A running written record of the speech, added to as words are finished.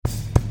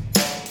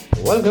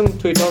Welcome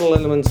to Eternal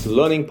Elements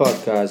Learning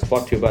Podcast,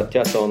 brought to you by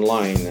Atyasa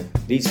Online.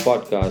 These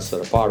podcasts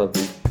are a part of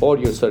the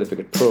audio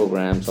certificate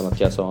programs on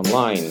Atyasa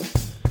Online.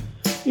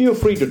 You're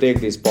free to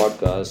take these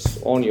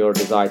podcasts on your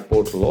desired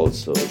portal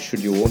also, should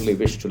you only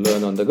wish to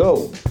learn on the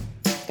go.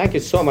 Thank you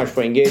so much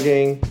for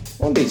engaging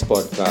on these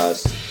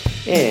podcasts,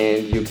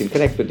 and you can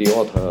connect with the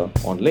author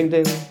on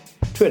LinkedIn,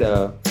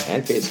 Twitter,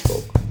 and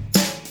Facebook.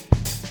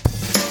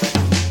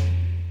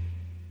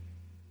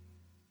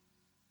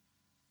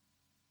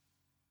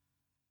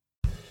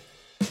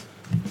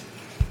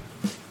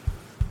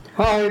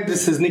 Hi,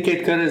 this is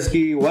Niket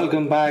Karasgi.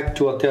 Welcome back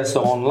to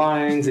Atyasa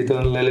Online's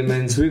Eternal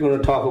Elements. We're going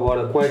to talk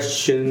about a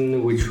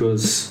question which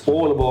was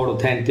all about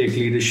authentic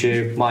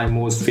leadership, my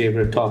most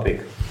favorite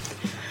topic.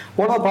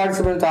 One of the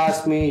participants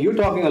asked me, you're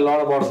talking a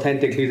lot about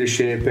authentic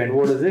leadership, and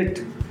what is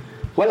it?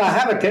 Well, I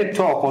have a TED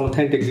Talk on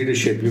authentic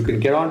leadership. You can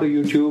get onto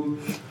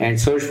YouTube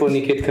and search for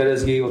Niket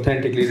Karasgi,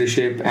 authentic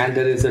leadership, and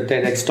there is a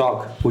TEDx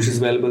talk which is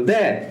available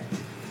there.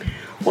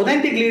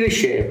 Authentic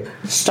leadership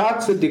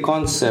starts with the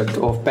concept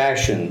of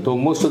passion, though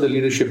most of the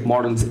leadership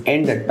models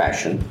end at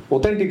passion.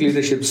 Authentic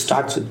leadership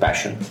starts with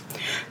passion.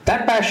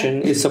 That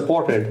passion is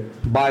supported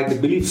by the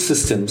belief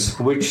systems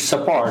which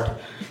support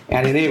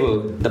and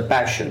enable the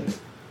passion.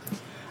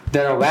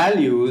 There are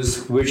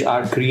values which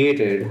are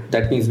created,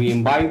 that means we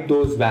imbibe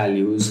those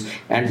values,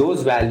 and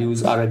those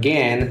values are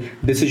again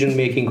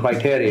decision-making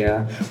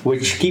criteria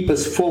which keep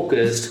us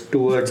focused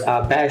towards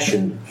our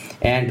passion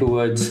and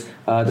towards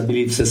the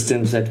belief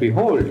systems that we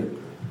hold.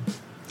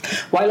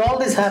 While all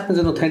this happens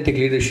in authentic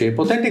leadership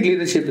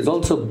is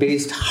also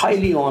based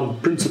highly on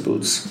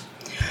principles.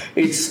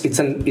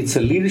 It's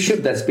a leadership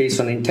that's based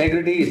on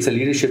integrity, it's a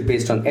leadership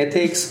based on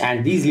ethics,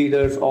 and these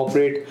leaders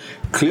operate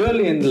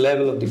clearly in the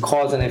level of the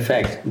cause and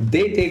effect.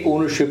 They take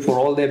ownership for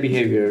all their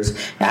behaviors,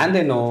 and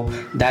they know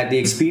that the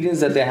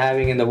experience that they're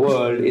having in the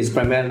world is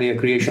primarily a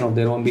creation of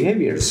their own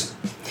behaviors.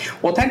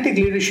 Authentic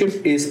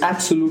leadership is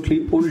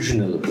absolutely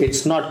original.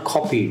 It's not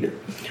copied.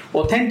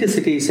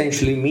 Authenticity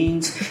essentially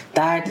means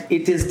that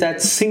it is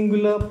that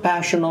singular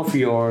passion of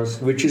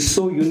yours which is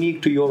so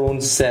unique to your own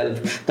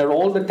self that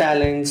all the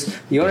talents,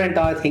 your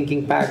entire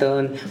thinking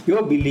pattern,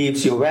 your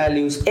beliefs, your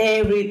values,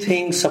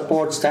 everything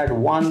supports that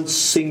one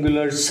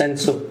singular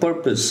sense of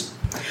purpose.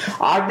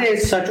 Are there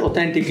such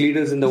authentic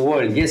leaders in the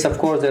world? Yes, of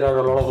course, there are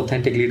a lot of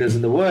authentic leaders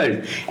in the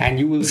world, and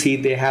you will see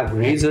they have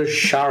razor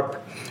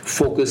sharp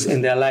focus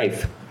in their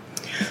life.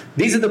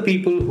 These are the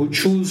people who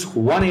choose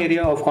one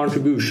area of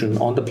contribution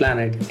on the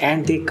planet,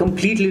 and they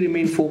completely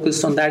remain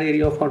focused on that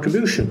area of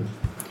contribution.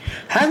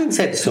 Having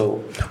said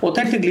so,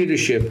 authentic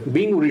leadership,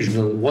 being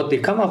original, what they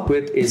come up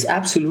with is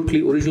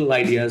absolutely original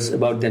ideas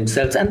about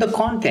themselves, and the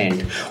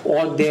content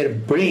or their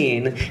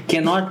brain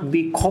cannot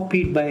be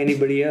copied by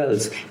anybody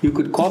else. You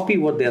could copy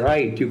what they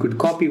write, you could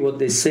copy what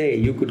they say,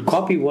 you could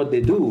copy what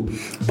they do,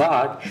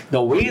 but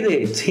the way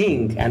they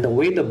think and the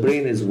way the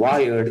brain is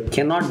wired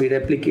cannot be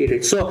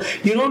replicated. So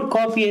you don't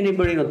copy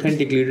anybody in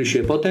authentic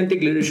leadership.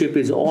 Authentic leadership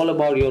is all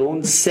about your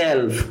own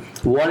self,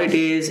 what it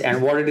is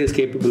and what it is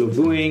capable of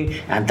doing,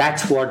 and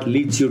that's what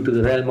leads you to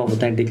the realm of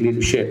authentic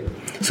leadership.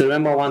 So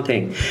remember one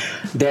thing,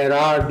 there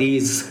are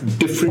these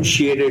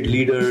differentiated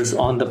leaders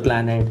on the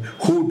planet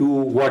who do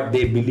what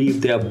they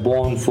believe they are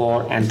born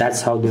for, and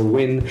that's how they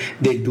win.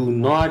 They do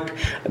not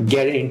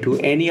get into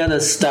any other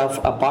stuff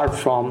apart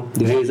from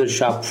the razor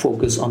sharp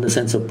focus on the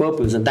sense of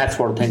purpose, and that's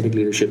what authentic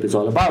leadership is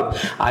all about.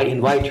 I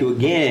invite you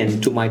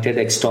again to my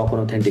TEDx talk on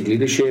authentic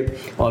leadership.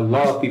 A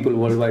lot of people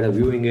worldwide are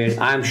viewing it.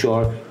 I'm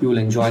sure you will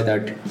enjoy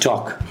that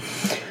talk.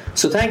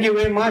 So thank you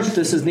very much.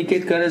 This is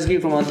Niket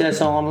Karasgi from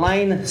Atyasa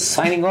Online,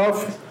 signing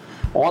off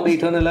on the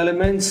Eternal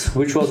Elements,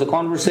 which was a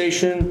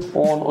conversation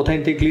on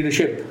authentic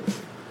leadership.